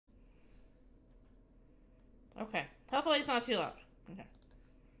Okay. Hopefully it's not too loud. Okay.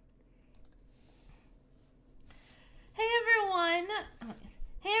 Hey everyone!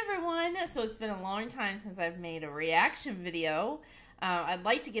 Hey everyone! So it's been a long time since I've made a reaction video. I'd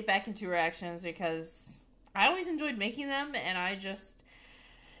like to get back into reactions because I always enjoyed making them, and I just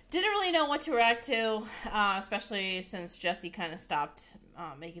didn't really know what to react to, especially since Jesse kind of stopped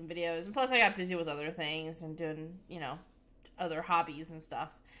making videos. And plus I got busy with other things and doing, you know, other hobbies and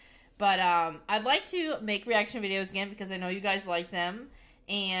stuff. But I'd like to make reaction videos again because I know you guys like them.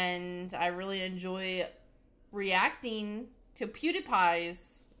 And I really enjoy reacting to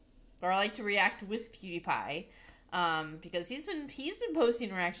PewDiePie's, or I like to react with PewDiePie. Because he's been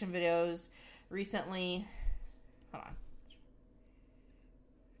posting reaction videos recently. Hold on.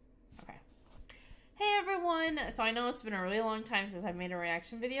 Okay. Hey everyone! So I know it's been a really long time since I've made a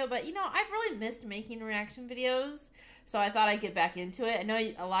reaction video, but you know, I've really missed making reaction videos, so I thought I'd get back into it. I know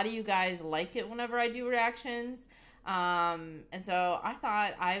a lot of you guys like it whenever I do reactions, and so I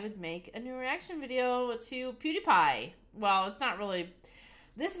thought I would make a new reaction video to PewDiePie. Well, it's not really...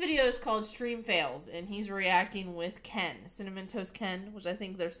 This video is called Stream Fails, and he's reacting with Ken, Cinnamon Toast Ken, which I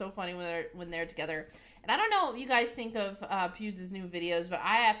think they're so funny when they're together. And I don't know what you guys think of Pewds' new videos, but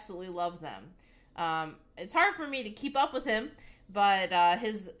I absolutely love them. It's hard for me to keep up with him, but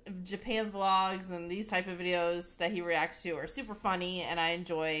his Japan vlogs and these type of videos that he reacts to are super funny, and I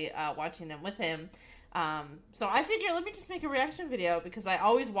enjoy watching them with him. So I figured, let me just make a reaction video, because I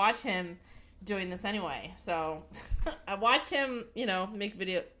always watch him doing this anyway. So I watch him, you know, make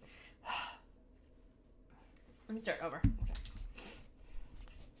video. Let me start over.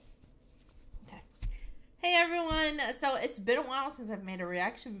 Okay. Hey everyone. So it's been a while since I've made a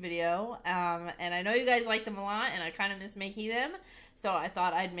reaction video, and I know you guys like them a lot, and I kind of miss making them. So I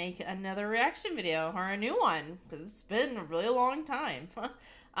thought I'd make another reaction video, or a new one, because it's been a really long time.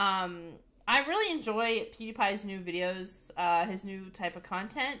 I really enjoy PewDiePie's new videos, his new type of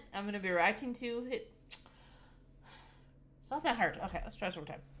content I'm going to be reacting to. It's not that hard. Okay, let's try this one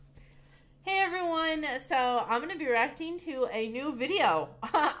more time. Hey everyone, so I'm going to be reacting to a new video.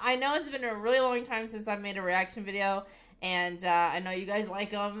 I know it's been a really long time since I've made a reaction video, and I know you guys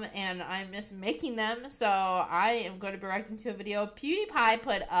like them, and I miss making them, so I am going to be reacting to a video PewDiePie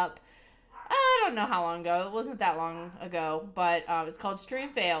put up. I don't know how long ago. It wasn't that long ago, but it's called Stream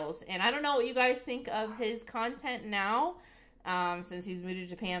Fails. And I don't know what you guys think of his content now, since he's moved to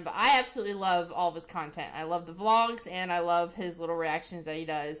Japan, but I absolutely love all of his content. I love the vlogs, and I love his little reactions that he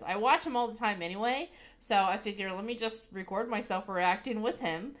does. I watch him all the time anyway, so I figured let me just record myself reacting with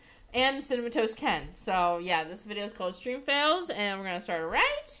him and Cinnamon Toast Ken. So yeah, this video is called Stream Fails, and we're going to start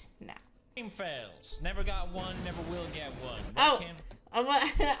right now. Stream Fails. Never got one, never will get one.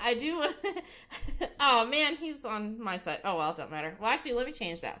 I do. Oh man, he's on my side. Oh well, it don't matter. Well, actually, let me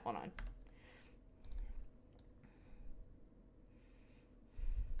change that. Hold on.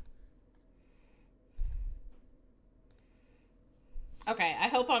 Okay, I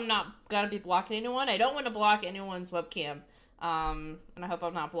hope I'm not gonna be blocking anyone. I don't want to block anyone's webcam. And I hope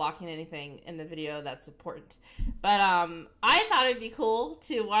I'm not blocking anything in the video that's important. But I thought it'd be cool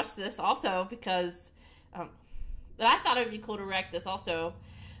to watch this also because But I thought it would be cool to react this also.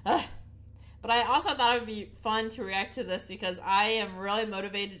 But I also thought it would be fun to react to this because I am really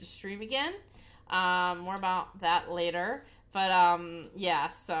motivated to stream again. More about that later. But, yeah,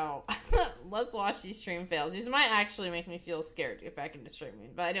 so let's watch these stream fails. These might actually make me feel scared to get back into streaming.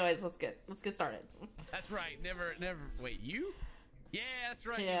 But anyways, let's get started. That's right. Never. Wait, you? Yeah, that's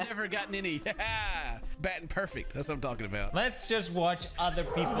right. Yeah. You've never gotten any. Batting perfect. That's what I'm talking about. Let's just watch other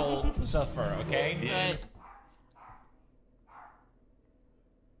people suffer, okay? Yeah. Right.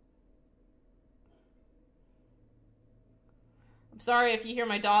 I'm sorry if you hear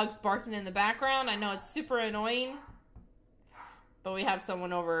my dogs barking in the background. I know it's super annoying. But we have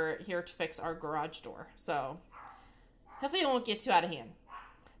someone over here to fix our garage door. So, hopefully it won't get too out of hand.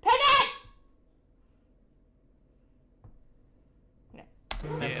 Pivot! Okay.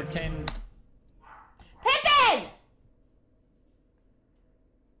 And pretend... Pippin!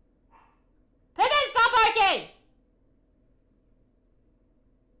 Pippin, stop barking!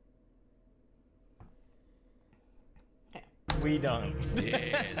 Okay. We don't.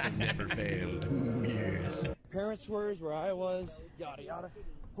 Yes, it never failed. Yes. Parents' words, where I was, yada yada.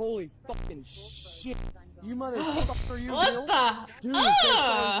 Holy fucking shit! You motherfucker, you What real? the? Dude,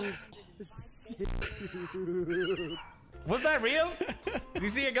 dude. Was that real? Did you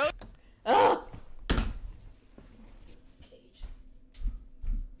see it go? Ugh!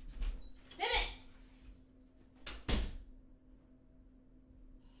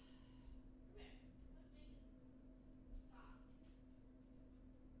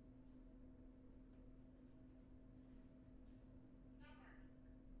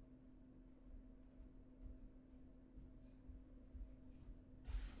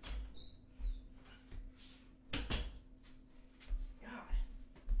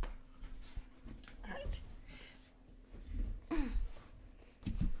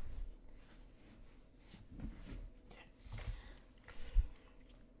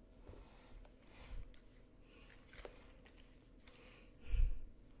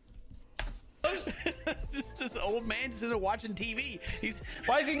 videos? Just this old man just sitting there watching TV.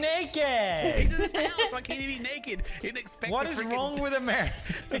 Why is he naked? He's in his house. Why can't he be naked? He didn't expect What is wrong with America?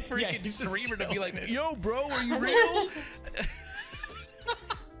 the freaking he's just streamer to be like, chilling. yo, bro, are you real?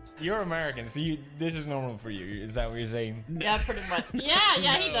 You're American, so this is normal for you. Is that what you're saying? Yeah, pretty much. Yeah,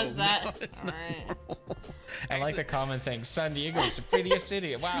 he does that. No, it's All not right. normal. I like the comment saying San Diego is the prettiest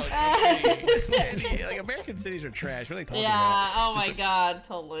city. Wow, it's so pretty. Yeah, like American cities are trash. What are they talking about? Yeah. Oh my God.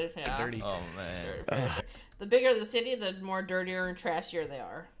 Totally. Yeah. Dirty. Oh man. Very dirty. The bigger the city, the more dirtier and trashier they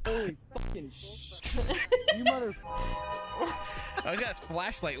are. Holy fucking you mother. Oh, he's got his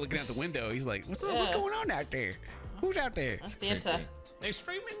flashlight looking out the window. He's like, what's up? What's Yeah. going on out there? Who's out there? That's Santa. They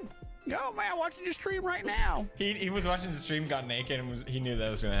streaming? Yo, man, watching your stream right now. He was watching the stream, got naked, and he knew that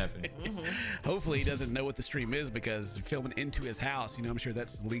was gonna happen. Hopefully he doesn't know what the stream is because filming into his house, you know, I'm sure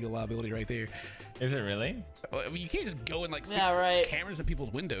that's legal liability right there. Is it really? I mean, you can't just go and like stick Yeah, right. cameras in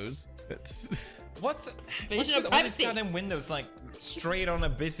people's windows. That's What's Invasion with of all these privacy. goddamn windows like straight on a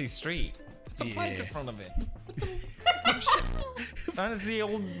busy street? Put some plants in Yeah. front of it. Put some shit. Trying to see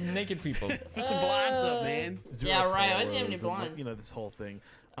old naked people. put some blinds up, man. Yeah, right. I didn't have any Follows and, like, blinds. You know, this whole thing.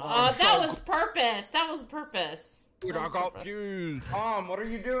 That was purpose. That was purpose. Dude, I got views. Mom, what are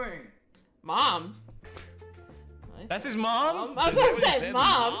you doing? Mom. That's his mom? I was Is that gonna what he say, said?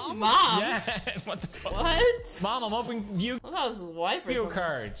 Mom. Yeah. What the fuck? What? Mom, I'm opening you I thought it was his wife or video something.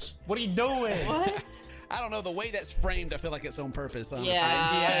 cards. What are you doing? What? I don't know, the way that's framed, I feel like it's on purpose. Honestly.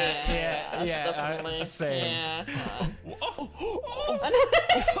 Yeah. It's the same. Yeah.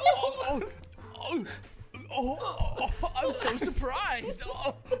 I'm so surprised.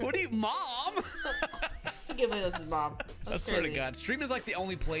 What are you, Mom? So give me this is mom. I That's swear to crazy. God, stream is like the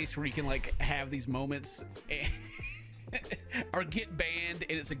only place where you can like have these moments or get banned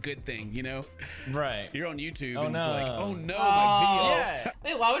and it's a good thing, you know? Right. You're on YouTube Oh, and it's no. like, oh no, Oh. my video. Yeah.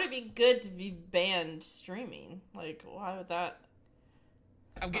 Wait, why would it be good to be banned streaming? Like, why would that?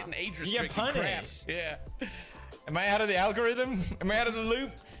 I'm getting age You get restricted crap. punished. Yeah. Am I out of the algorithm? Am I out of the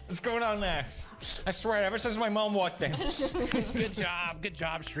loop? What's going on there? I swear, ever since my mom walked in. Good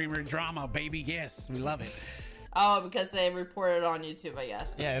job, streamer drama, baby. Yes, we love it. Oh, because they reported on YouTube, I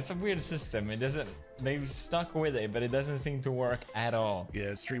guess. Yeah, it's a weird system. It doesn't. They've stuck with it, but it doesn't seem to work at all.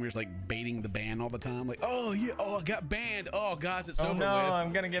 Yeah, streamers like baiting the ban all the time. Like, oh yeah, oh I got banned. Oh guys, it's Oh over no, with.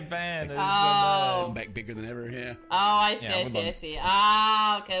 I'm gonna get banned. It's Oh. I'm back bigger than ever. Yeah. Oh, I see, Yeah, I we're see, I done. see.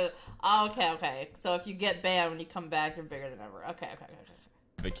 Ah, okay. Oh, okay. So if you get banned when you come back, you're bigger than ever. Okay.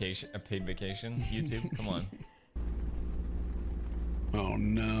 Vacation, a paid vacation. YouTube, come on. Oh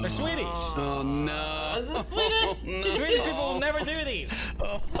no. They're Swedish. Oh no. Is this Swedish? No. Swedish people will never do these.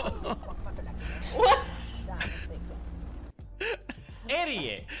 What?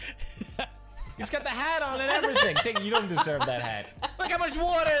 Idiot. He's got the hat on and everything. You don't deserve that hat. Look how much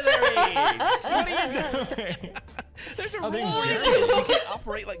water there is. What are you doing? There's a Oh, they rule where weird. you can't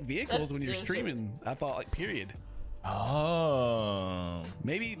operate like vehicles when you're That's streaming. I thought like period. Oh.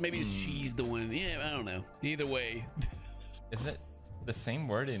 Maybe she's the one. Yeah, I don't know. Either way. Is it the same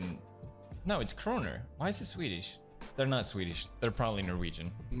word in... No, it's kroner. Why is it Swedish? They're not Swedish. They're probably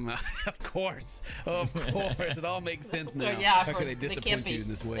Norwegian. Of course. It all makes sense now. Well, yeah, How of could course. they They disappoint can't be. you in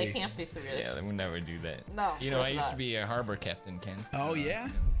this way? They can't be Swedish. Yeah, they would never do that. No, You know, of I course used to not. be a harbor captain, Ken. Oh yeah.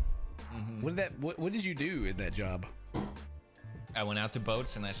 Mhm. What did you do in that job? I went out to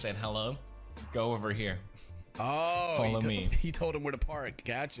boats and I said, hello, go over here. Oh, Follow me. You told him where to park.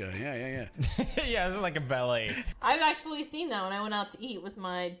 Gotcha. Yeah. Yeah, this is like a valet. I've actually seen that when I went out to eat with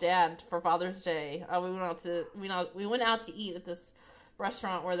my dad for Father's Day. We went out to eat at this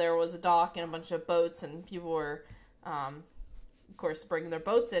restaurant where there was a dock and a bunch of boats, and people were, of course, bringing their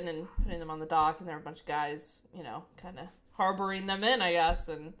boats in and putting them on the dock, and there were a bunch of guys, you know, kind of harboring them in, I guess,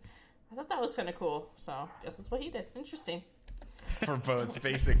 and I thought that was kind of cool. So I guess that's what he did. Interesting. For boats,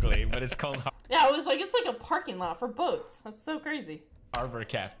 basically, but it's called Yeah, it's like a parking lot for boats. That's so crazy. harbor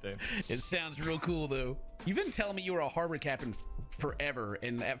captain. It sounds real cool though. You've been telling me you were a harbor captain forever,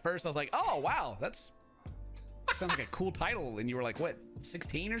 and at first I was like, oh wow, that sounds like a cool title. And you were like, what,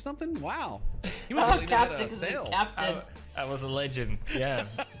 16 or something? Wow. You must Oh, really know how to captain, 'cause he's a sail. captain. I was a legend.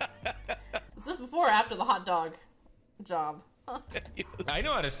 Yes. Was this before or after the hot dog job? I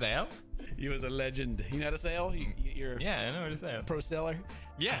know how to sail. You was a legend. You know how to sail? You're Yeah, I know how to sail. a pro sailor?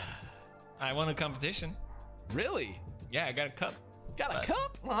 Yeah. I won a competition. Really? Yeah, I got a cup. Got a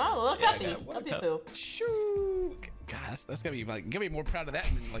cup? Well, look Yeah, I uppy. got one Uppy cup. poo. Shoo! God, that's gotta be like, gotta be more proud of that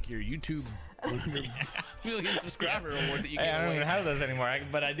than like your YouTube million subscriber award that you Hey, gave I don't away. even have those anymore,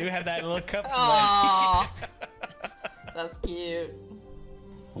 but I do have that little cup. Aw. That's cute.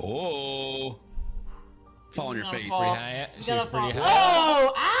 Oh. Fall on your gonna face. fall. Pretty high. She's She's gonna pretty fall.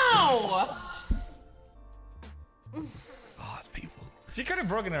 high. Oh! Ow! Oh, it's painful. She could have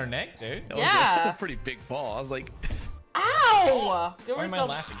broken her neck, dude. That Yeah. was a pretty big fall. I was like, Ow! Give Why am I herself-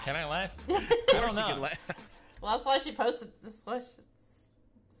 laughing? Can I laugh? I don't she could know. laugh. Well, that's why she posted this question.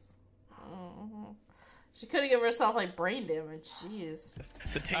 She could have given herself like brain damage. Jeez.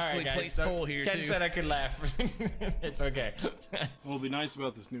 The All tastefully right, guys. placed poll here Ken too. said I could laugh. It's okay. What'll be nice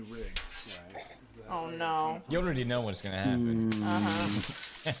about this new rig, guys, is that Oh no. You already know what's gonna happen.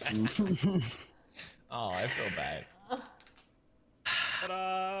 Oh, I feel bad.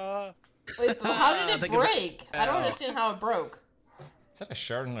 Ta-da! Wait, but how did it think it's- break? I don't understand how it broke. Is that a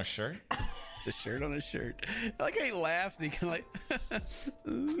shirt on a shirt? It's a shirt on a shirt. I like how he laughs and he kind of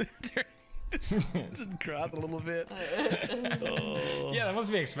like just cries a little bit. Oh, Yeah, that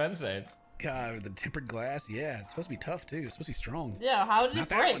must be expensive. God, the tempered glass. Yeah, it's supposed to be tough too. It's supposed to be strong. Yeah, how did Not it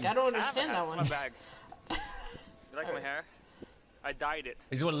that break? one. I don't understand that It's one. my bag. You like my hair? I dyed it.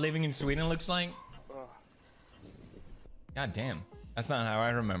 Is what living in Sweden looks like? God damn. That's not how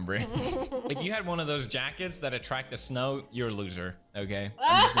I remember it. If you had one of those jackets that attract the snow, you're a loser. Okay?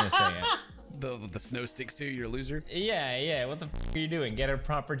 I'm just gonna say it. The snow sticks to you, you're a loser. Yeah. What the f are you doing? Get a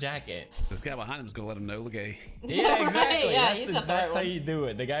proper jacket. This guy behind him is gonna let him know. Look at Yeah, exactly. Yeah, he's got the that's right how one. you do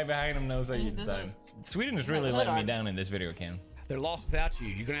it. The guy behind him knows how He it's doesn't- done. Sweden is really Hold letting me on. down in this video, Cam. they're lost without you.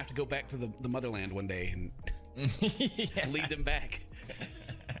 You're gonna have to go back to the motherland one day and Yeah. lead them back.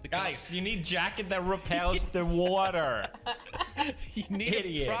 Guys, you need jacket that repels the water. You need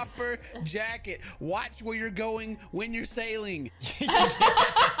Idiot. a proper jacket. Watch where you're going when you're sailing.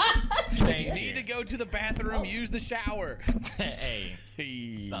 Thank You need to go to the bathroom, use the shower. Hey,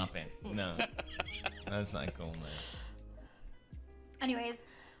 Hey. stop it. No. That's not cool, man. Anyways,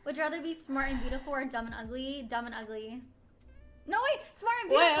 would you rather be smart and beautiful or dumb and ugly? Dumb and ugly. No, wait, smart and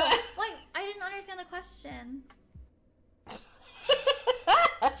beautiful. Wait. Wait, I didn't understand the question.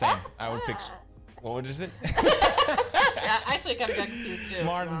 Same. I would pick. What was it? Yeah, actually, I kind of got confused too.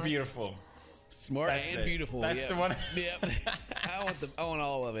 Smart to be and honest. beautiful. Smart That's and it. beautiful. That's yep. the one. Yep. I want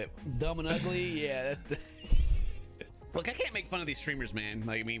all of it. Dumb and ugly. Yeah, that's the. Look, I can't make fun of these streamers, man.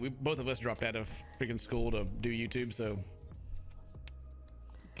 Like, I mean, both of us dropped out of freaking school to do YouTube, so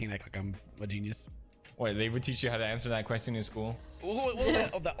can't act like I'm a genius. Wait, they would teach you how to answer that question in school? What was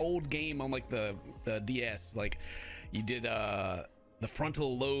that, the old game on like the DS? Like, you did the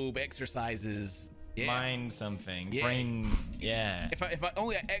frontal lobe exercises. Yeah. Mind something. Yeah. Brain. Yeah. If I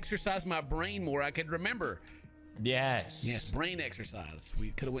only exercised my brain more, I could remember. Yes. Yes, brain exercise.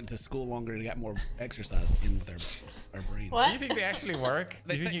 We could have went to school longer and got more exercise in with our brains. Do What? you think they actually work? Do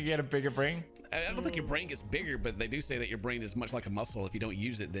They you think say- you get a bigger brain? I don't think your brain gets bigger, but they do say that your brain is much like a muscle. If you don't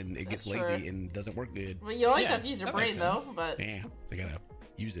use it, then it gets That's lazy true. and doesn't work good. Well, you always Yeah, have to use your that brain makes though. sense. But Yeah, so you gotta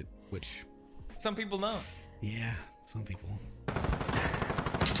use it. Which, Some people don't. yeah, some people.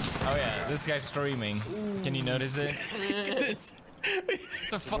 Oh yeah, this guy's streaming. Can you notice it?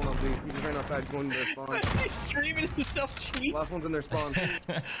 The fuck? He's right outside going to their spawn. He's streaming himself cheap. Last one's in their spawn.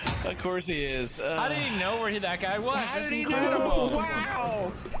 Of course he is. How did he know where that guy was? How That's did he incredible. know?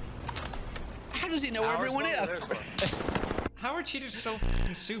 Wow. How does he know where everyone is? How are cheaters so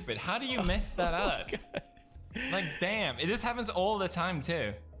fucking stupid? How do you mess that up? Like, damn. This happens all the time,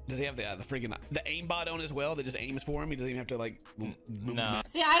 too. Does he have the freaking aimbot on as well that just aims for him? He doesn't even have to like. No.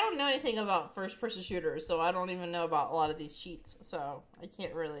 see, I don't know anything about first-person shooters, so I don't even know about a lot of these cheats. So I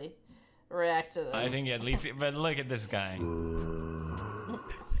can't really react to this. I think at least, but look at this guy.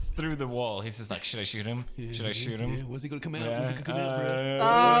 It's through the wall. He's just like, should I shoot him? Should I shoot him? When's he gonna come out? Yeah. When's he gonna come out,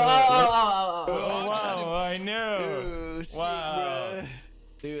 bro? Oh, wow, I know. Oh, shit, Wow. bro.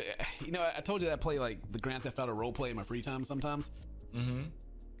 Dude, you know, I told you that I play like the Grand Theft Auto roleplay in my free time sometimes. Mm-hmm.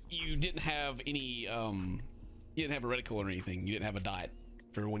 You didn't have any, you didn't have a reticle or anything. You didn't have a dot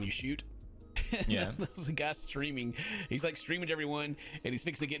for when you shoot. Yeah. There's a guy streaming. He's like streaming to everyone, and he's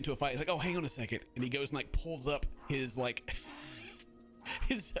fixing to get into a fight. He's like, "Oh, hang on a second," and he goes and like pulls up his like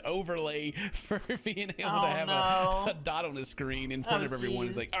his overlay for being able to have a dot on his screen in front Oh, of everyone.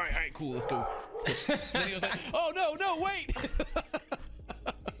 He's jeez. like, all right, cool, let's go. And then he was like, "Oh no, wait."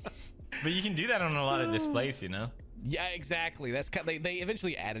 But you can do that on a lot of displays, you know? Yeah, exactly. That's kind. They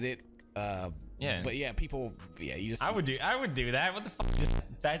eventually added it. Yeah. But yeah, people. Yeah, you just. I would do that. What the fuck?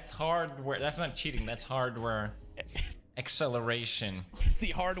 That's hardware. That's not cheating. That's hardware acceleration. It's the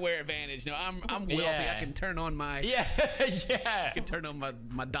hardware advantage. No, I'm wealthy. Yeah. I can turn on my. Yeah, yeah. I can turn on my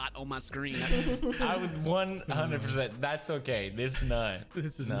dot on my screen. I would 100%. That's okay. This not.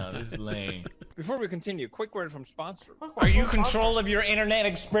 This is lame. Before we continue, quick word from sponsor. Are you control of your internet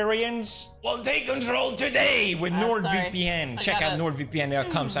experience? Well, take control today with NordVPN. I Check out gotta-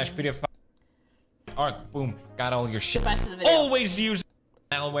 nordvpn.com/PewDiePie. Alright, boom. Got all your shit. Get back to the video. Always use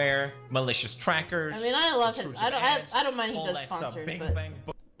malware, malicious trackers. I mean, I love him. intrusive ads, I don't mind he all does that stuff. sponsored, Bing, but bang,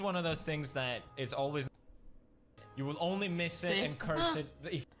 boom. It's one of those things that is always. You will only miss it See? and curse it.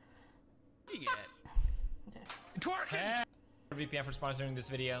 If You get twerking. Hey, VPN for sponsoring this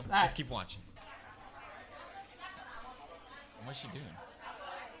video. right. Let's keep watching. What's she doing?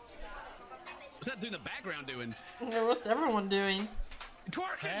 What's that dude in the background doing? what's everyone doing?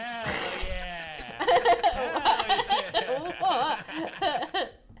 Twerking. Hell yeah! What?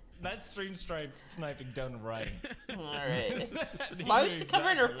 That's stream sniping done right. All right. Why was she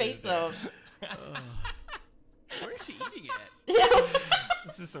covering her face though? Where is she eating at? Yeah.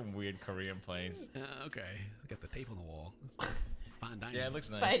 This is some weird Korean place. Okay. Got the tape on the wall. Fine dining. Yeah, it looks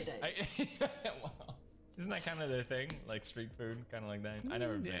nice. Fine dining. Wow. Isn't that kind of their thing? Like street food, kind of like that? I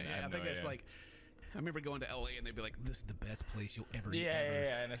never been. Yeah, I think that's like. I remember going to LA and they'd be like, "This is the best place you'll ever eat."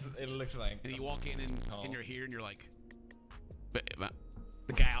 Yeah, and it looks like. And you walk in and you're here and you're like, but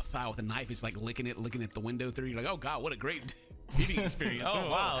the guy outside with a knife is like looking at the window through. You're like, "Oh God, what a great eating experience!" Oh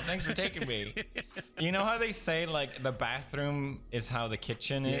wow, thanks for taking me. You know how they say like the bathroom is how the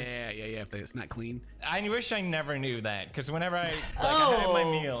kitchen is? Yeah. If it's not clean. I wish I never knew that because whenever I I had my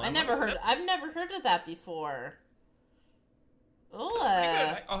meal, I've never heard of that before.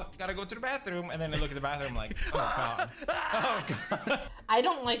 Oh, gotta go to the bathroom, and then I look at the bathroom like, oh god, oh god. I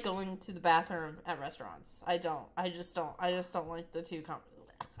don't like going to the bathroom at restaurants. I don't. I just don't like the two.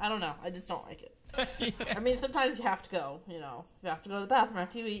 I don't know. I just don't like it. Yeah. I mean, sometimes you have to go. You know, you have to go to the bathroom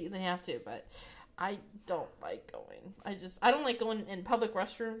after you eat, and then you have to. But I don't like going. I don't like going in public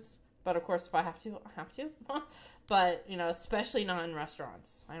restrooms. But of course, if I have to, I have to. But you know, especially not in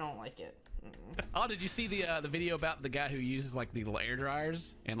restaurants. I don't like it. Oh, did you see the video about the guy who uses like the little air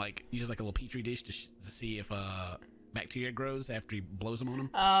dryers and like uses like a little petri dish to see if bacteria grows after he blows them on them?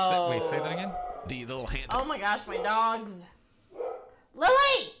 Oh, Wait, say that again. The little hand. Oh my gosh, my dogs.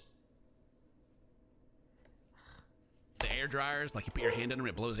 Lily! The air dryers, like you put your hand in them,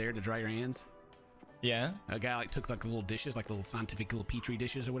 it blows air to dry your hands. Yeah. A guy like took like little dishes, like little scientific little petri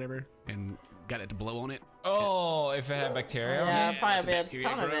dishes or whatever, and got it to blow on it. Oh, if it had bacteria. Yeah, let probably the be a bacteria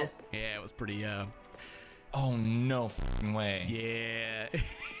ton of grow. it. Yeah, it was pretty. Oh no fucking way. Yeah.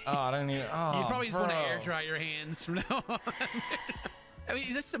 Oh, I don't even. Oh, You probably just want to bro. air dry your hands from now on. I mean,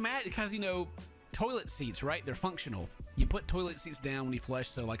 just imagine because you know, toilet seats, right? They're functional. You put toilet seats down when you flush,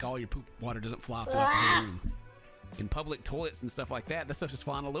 so like all your poop water doesn't fly off the room. In public toilets and stuff like that, that stuff's just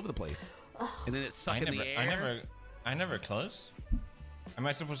flying all over the place, and then it's sucking the air. I never close. Am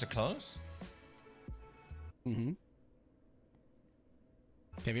I supposed to close? Mm-hmm.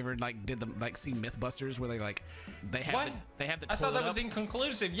 Have you ever seen MythBusters where they have What? they have the I thought toilet that was up?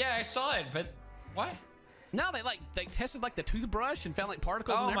 inconclusive. Yeah, I saw it, but what? No, they tested like the toothbrush and found like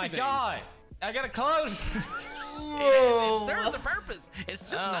particles. Oh and my everything. god! I gotta close. It serves a purpose. It's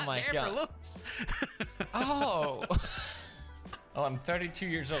just Oh not my there God. for looks. Oh. Well, I'm 32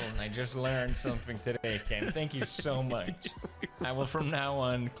 years old and I just learned something today, Ken. Thank you so much. I will from now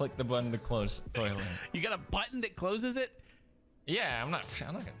on click the button to close the toilet. You got a button that closes it? Yeah, I'm not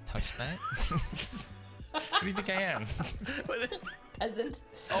gonna touch that. Who do you think I am? Peasant.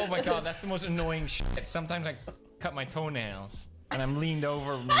 Oh my god, that's the most annoying shit. Sometimes I cut my toenails and I'm leaned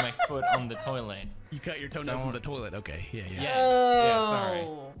over with my foot on the toilet. You cut your toenails on the toilet. Okay, yeah. Yeah, sorry.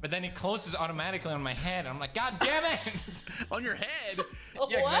 Oh. But then it closes automatically on my head. I'm like, God damn it! On your head? Yeah,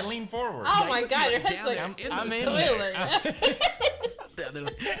 because I What? lean forward. Oh Yeah, my you god, see, your like, head's down like there in I'm the in toilet. They're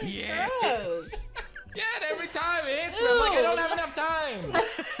like, yeah. Gross. Yeah, and every time it hits me, I'm like, I don't have enough time.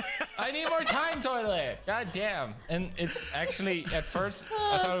 I need more time, toilet. God damn. And it's actually, at first,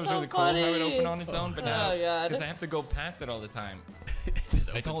 I thought it was so really cool how it funny. opened on its own, but now, Oh, God. because I have to go past it all the time.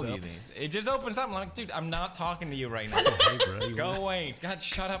 I told you this. It just opens up. I'm like, dude, I'm not talking to you right now. Hey, bro, you Go want- away. God,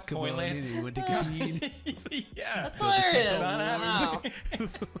 shut up, Come on, toilet. you want to clean? Yeah. That's hilarious. It's not Wow. happening.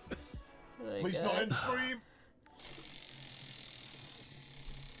 Please not end stream.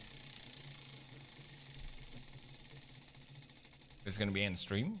 This is gonna be in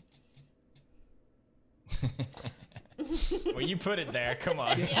stream. Well, you put it there. Come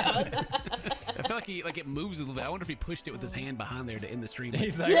on. I feel like it moves a little bit. I wonder if he pushed it with his hand behind there to end the stream.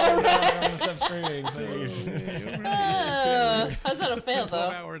 He's like, Yeah, oh, no, right. I'm gonna stop streaming, please. How's that a fail 12 though?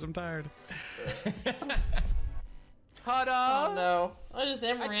 hours. I'm tired. Ta-da! Oh no. I just I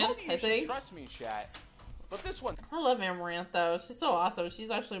Amaranth, told you I you should think. trust me, chat. But this one, I love Amaranth though. She's so awesome. She's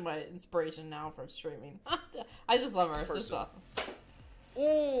actually my inspiration now for streaming. I just love her. She's just Personal. awesome.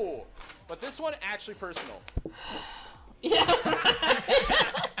 ooh, but this one actually personal. Yeah.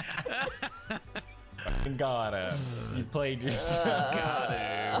 Got it. You played yourself. Got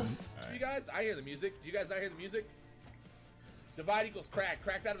him. Do you guys? I hear the music. Do you guys not hear the music? Divide equals crack.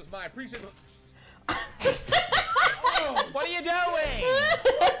 Cracked out of his mind. Appreciate it. Oh, what are you doing?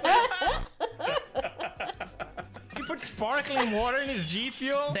 You put sparkling water in his G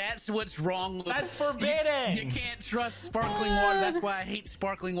Fuel? That's what's wrong with That's forbidden. You can't trust sparkling water. That's why I hate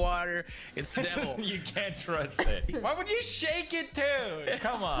sparkling water. It's the devil. You can't trust it. Why would you shake it too?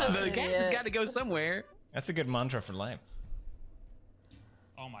 Come on. The gas has got to go somewhere. That's a good mantra for life.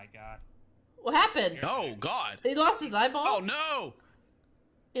 Oh my god. What happened? Oh God. He lost his eyeball? Oh no.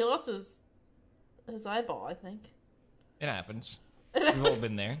 He lost his eyeball, I think. It happens. We've all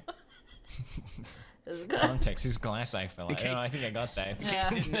been there. Context, his glass eye fell out. Okay. I think I got that. Yeah.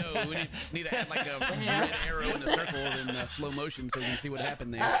 No, we need to add like a red arrow in a circle in slow motion so we can see what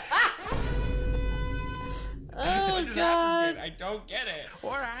happened there. Oh, What just God. happened, dude? I don't get it.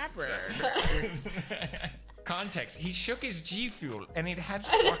 What happened? Context, he shook his G Fuel and it had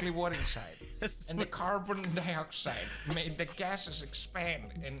sparkling water inside. And the carbon dioxide made the gases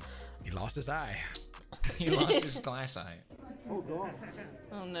expand and He lost his eye. he lost his glass eye.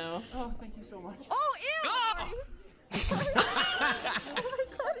 Oh, no. Oh, thank you so much. Oh, ew!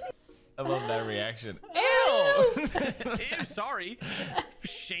 I love that reaction. Ew, sorry.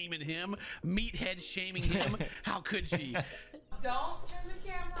 Shaming him. Meathead shaming him. How could she? Don't turn the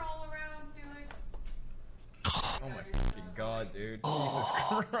camera all around, Felix. Oh my fucking god, dude. Jesus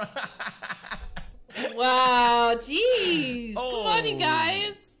Christ. Wow, jeez. Come on, you Oh.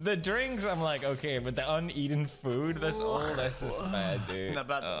 guys. The drinks, I'm like, okay, but the uneaten food, that's just bad, dude. Not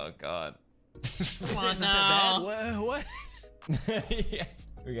bad. Oh god. Come on now. What? Yeah.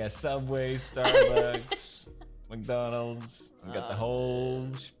 We got Subway, Starbucks, McDonald's. We got the whole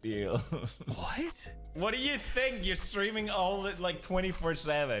spiel. What? What do you think? You're streaming all it like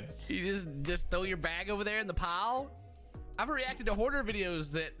 24/7. You just throw your bag over there in the pile? I've reacted to hoarder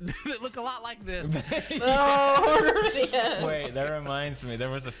videos that look a lot like this. Oh, horror videos. Wait, that reminds me.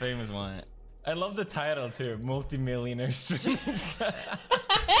 There was a famous one. I love the title too. Multi-millionaire streamers.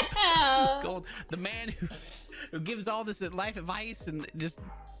 Gold. The man who gives all this life advice and just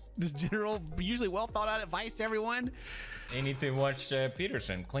this general, usually well thought out advice to everyone. You need to watch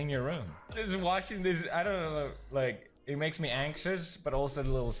Peterson, Clean Your Room. Just watching this, I don't know, like, it makes me anxious, but also a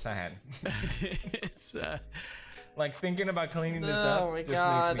little sad. It's, like, thinking about cleaning this Oh up my just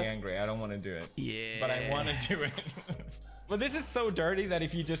God. makes me angry. I don't want to do it. yeah. But I want to do it. But this is so dirty that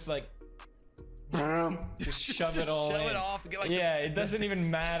if you just, like, just shove it all Shove in. it off and get like yeah, it doesn't even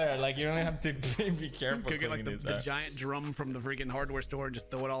matter. Like, you don't have to be careful go get like cleaning this the up. giant drum from the freaking hardware store and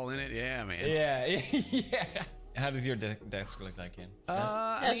just throw it all in it. Yeah, man. Yeah, yeah. How does your desk look like, Ken?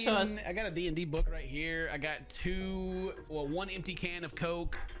 I show us. I got a D&D book right here. I got one empty can of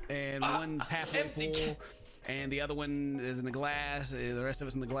Coke and one's halfway full. And the other one is in the glass. The rest of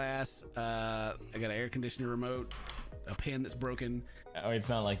it's in the glass. I got an air conditioner remote, a pen that's broken. Oh, it's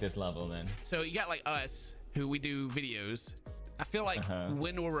not like this level then. So you got like us, who we do videos. I feel like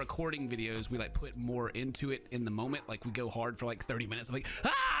when we're recording videos, we like put more into it in the moment. Like we go hard for like 30 minutes. I'm like,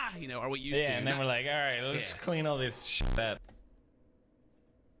 you know, are we used to? Yeah, and then we're like, all right, let's clean all this shit up.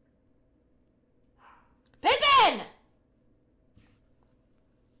 Pippin!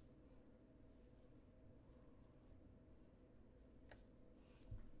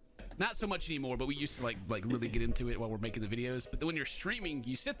 Not so much anymore, but we used to like really get into it while we're making the videos. But then when you're streaming,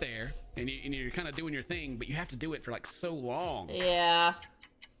 you sit there and you're kind of doing your thing, but you have to do it for like so long. Yeah.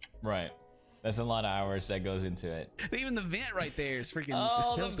 Right. That's a lot of hours that goes into it. Even the vent right there is freaking.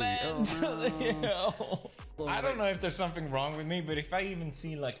 Oh, it's the filthy. vent! Oh, no. I don't know if there's something wrong with me, but if I even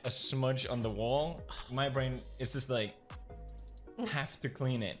see like a smudge on the wall, my brain is just like, have to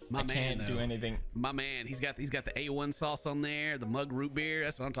clean it. I can't do anything. My man, he's got the A1 sauce on there, the mug root beer.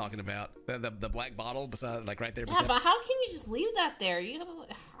 That's what I'm talking about. The black bottle beside, like right there. Yeah, but how can you just leave that there? You gotta.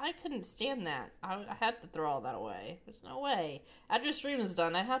 I couldn't stand that. I had to throw all that away. There's no way. After stream is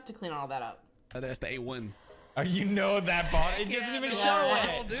done, I have to clean all that up. That's the A1. Oh, you know that bottle? It doesn't even show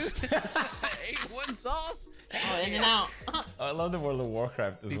it. Dude. A1 sauce. Oh, in and out. I love the World of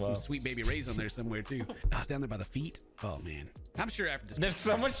Warcraft as See well. some Sweet Baby Ray's on there somewhere too. I was down there by the feet. Oh man, I'm sure after this. There's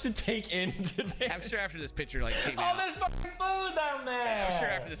so much to take into this. I'm sure after this picture like came Oh, out. there's fucking food down there. I'm sure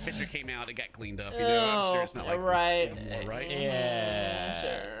after this picture came out, it got cleaned up. You know, I'm sure it's not like this right. anymore, right? Yeah.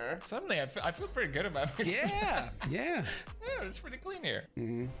 Sure. Suddenly, I feel pretty good about myself. Yeah, yeah. Yeah, it's pretty clean here.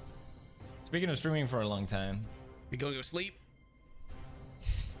 Speaking of streaming for a long time, You gonna go sleep?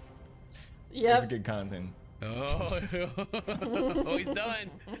 it's Yep. good content. Oh, he's done.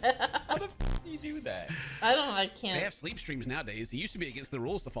 How the f do you do that? I don't. I They can't. have sleep streams nowadays. It used to be against the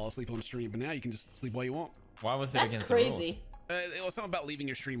rules to fall asleep on stream, but now you can just sleep while you want. Why was it That's against crazy. the It was something about leaving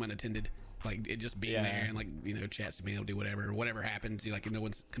your stream unattended, like it just being there and like chats to being able to do whatever happens. You like no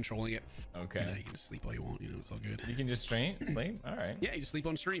one's controlling it. Okay. You can just sleep all you want. It's all good. You can just sleep. All right. Yeah, you just sleep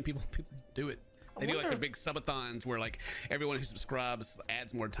on stream. People do it. They do like the big subathons where like everyone who subscribes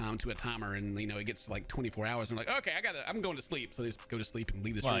adds more time to a timer, and it gets like 24 hours. And they're like, okay, I'm going to sleep. So they just go to sleep and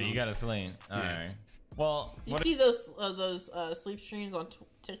leave the stream. Well, you gotta sleep. All right. Well, you see those sleep streams on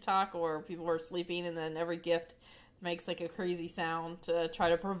TikTok where people are sleeping and then every gift makes like a crazy sound to try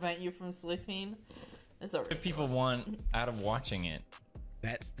to prevent you from sleeping. It's what do people want out of watching it?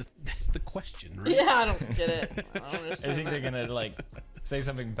 That's the question, right? Yeah, I don't get it. I don't understand. I think they're gonna like say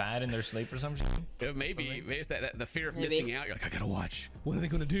something bad in their sleep or something. Yeah, maybe it's that the fear of missing out. You're like, I gotta watch. What are they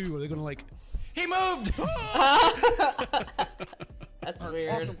gonna do? Are they gonna like? He moved. That's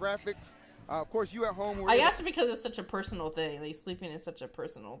weird. Awesome graphics. Of course, you at home. I guess because it's such a personal thing. Like sleeping is such a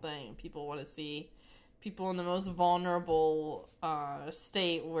personal thing. People want to see people in the most vulnerable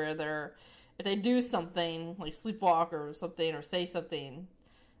state where if they do something like sleepwalk or something or say something,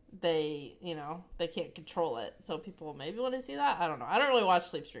 they can't control it. So people maybe want to see that. I don't know. I don't really watch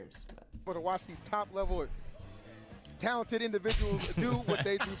sleep streams. But to watch these top level talented individuals do what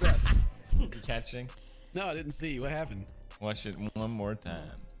they do best. You catching? No, I didn't see. What happened? Watch it one more time.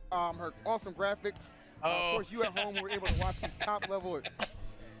 Her awesome graphics. Of course, you at home were able to watch these top level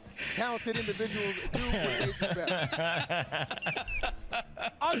talented individuals do what they do best.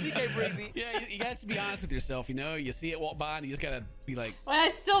 On TK Breezy. Yeah, you got to be honest with yourself. You see it walk by and you just gotta be like. Well,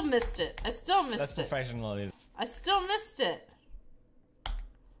 I still missed it. That's professional. I still missed it. Of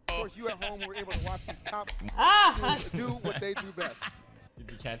course, you at home were able to watch these top do what they do best.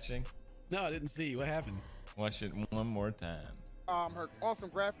 Did you catching? No, I didn't see. What happened? Watch it one more time. Her awesome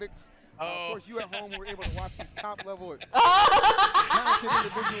graphics. Of course, you at home were able to watch these top level talented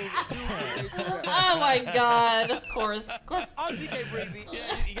individuals do what they do best. Oh my god! Of course. On TK Breezy.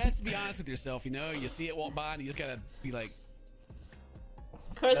 Yeah, you got to be honest with yourself. You see it walk by and you just gotta be like.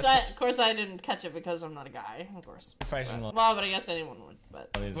 Of course, I didn't catch it because I'm not a guy. Of course. Professional. Well, but I guess anyone would. But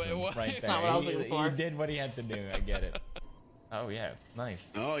right it's there. not what I was looking for. He did what he had to do. I get it. Oh yeah,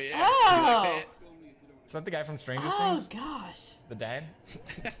 nice. Oh yeah. Oh. Is that the guy from Stranger Things? Oh gosh. The dad?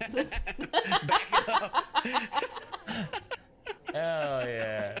 Back it up. Oh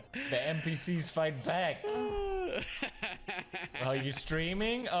yeah. The NPCs fight back. Are you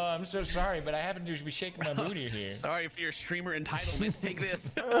streaming? Oh, I'm so sorry, but I happen to be shaking my booty here. Sorry for your streamer entitlements. Take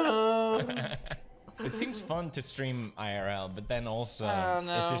this. It seems fun to stream IRL, but then also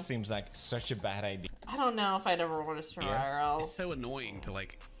it just seems like such a bad idea. I don't know if I'd ever want to stream IRL. It's so annoying to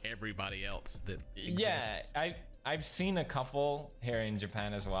like everybody else that exists. Yeah, I've seen a couple here in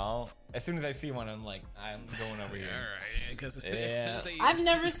Japan as well. As soon as I see one, I'm like, I'm going over here. All right, because as soon as I've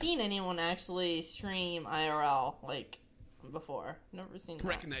never seen anyone actually stream IRL like before. Never seen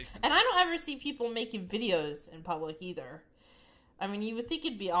that. And I don't ever see people making videos in public either. I mean, you would think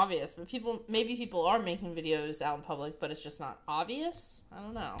it'd be obvious, but maybe people are making videos out in public, but it's just not obvious. I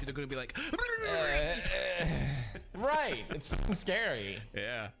don't know. They're gonna be like, right? It's fucking scary.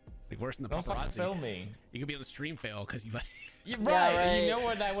 Yeah, like worse than the Don't fucking paparazzi. film me. You could be on the stream fail because you. Right. Yeah, right. You know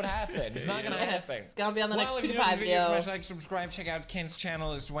what that would happen. It's not gonna happen. It's gonna be on the next if you PewDiePie know this video. smash like, subscribe, check out Ken's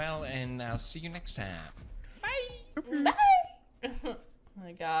channel as well, and I'll see you next time. Bye. Oh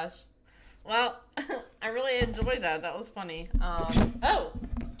my gosh. Well, I really enjoyed that. That was funny. Oh,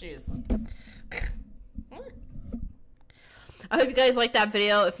 jeez. I hope you guys liked that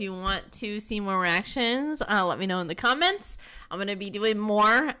video. If you want to see more reactions, let me know in the comments. I'm going to be doing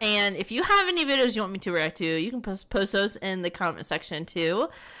more. And if you have any videos you want me to react to, you can post those in the comment section too.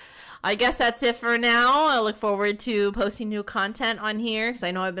 I guess that's it for now. I look forward to posting new content on here because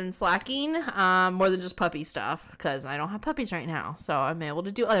I know I've been slacking more than just puppy stuff because I don't have puppies right now. So I'm able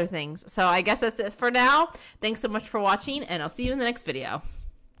to do other things. So I guess that's it for now. Thanks so much for watching, and I'll see you in the next video.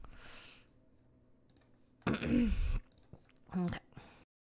 Okay.